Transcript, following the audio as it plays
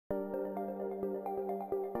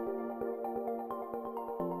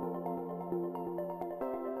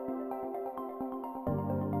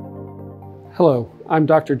Hello, I'm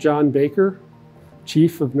Dr. John Baker,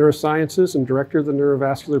 Chief of Neurosciences and Director of the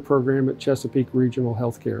Neurovascular Program at Chesapeake Regional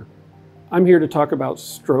Healthcare. I'm here to talk about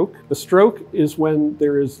stroke. A stroke is when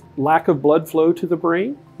there is lack of blood flow to the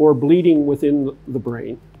brain or bleeding within the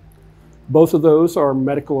brain. Both of those are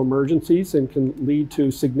medical emergencies and can lead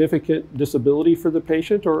to significant disability for the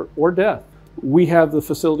patient or death. We have the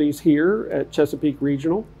facilities here at Chesapeake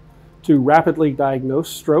Regional to rapidly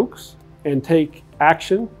diagnose strokes and take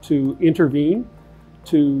action to intervene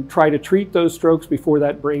to try to treat those strokes before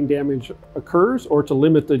that brain damage occurs or to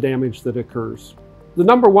limit the damage that occurs. The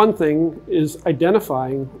number one thing is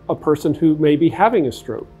identifying a person who may be having a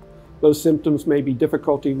stroke. Those symptoms may be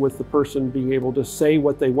difficulty with the person being able to say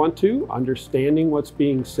what they want to, understanding what's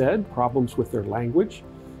being said, problems with their language,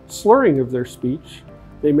 slurring of their speech.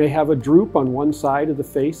 They may have a droop on one side of the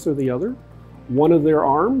face or the other. One of their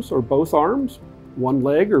arms or both arms, one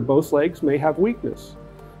leg or both legs may have weakness.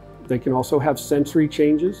 They can also have sensory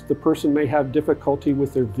changes. The person may have difficulty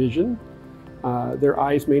with their vision. Their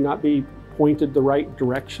eyes may not be pointed the right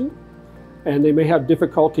direction, and they may have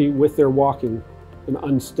difficulty with their walking, an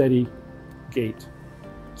unsteady gait.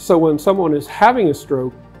 So when someone is having a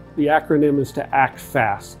stroke, the acronym is to act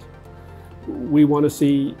fast. We want to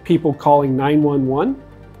see people calling 911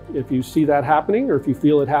 if you see that happening or if you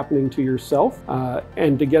feel it happening to yourself,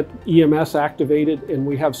 and to get EMS activated. And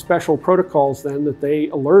we have special protocols then that they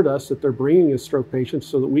alert us that they're bringing a stroke patient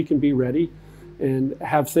so that we can be ready and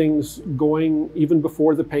have things going even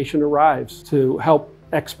before the patient arrives to help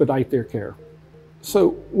expedite their care.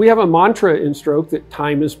 So we have a mantra in stroke that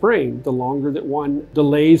time is brain. The longer that one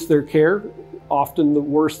delays their care, often the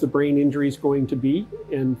worse the brain injury is going to be,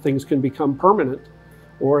 and things can become permanent,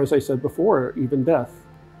 or as I said before, even death.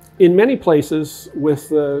 In many places with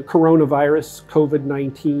the coronavirus,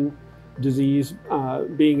 COVID-19 disease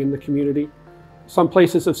being in the community, some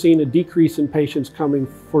places have seen a decrease in patients coming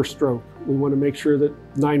for stroke. We want to make sure that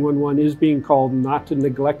 911 is being called, not to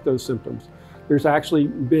neglect those symptoms. There's actually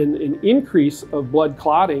been an increase of blood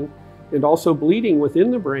clotting and also bleeding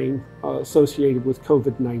within the brain associated with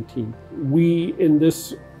COVID-19. We in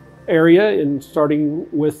this area, and starting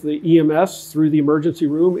with the EMS through the emergency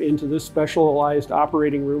room into this specialized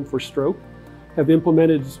operating room for stroke, have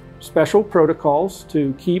implemented special protocols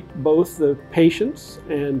to keep both the patients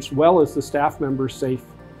as well as the staff members safe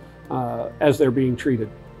as they're being treated.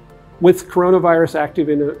 With coronavirus active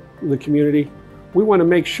in the community, we want to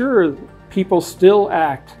make sure people still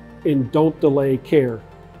act and don't delay care.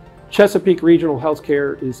 Chesapeake Regional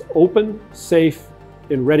Healthcare is open, safe,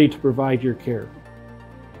 and ready to provide your care.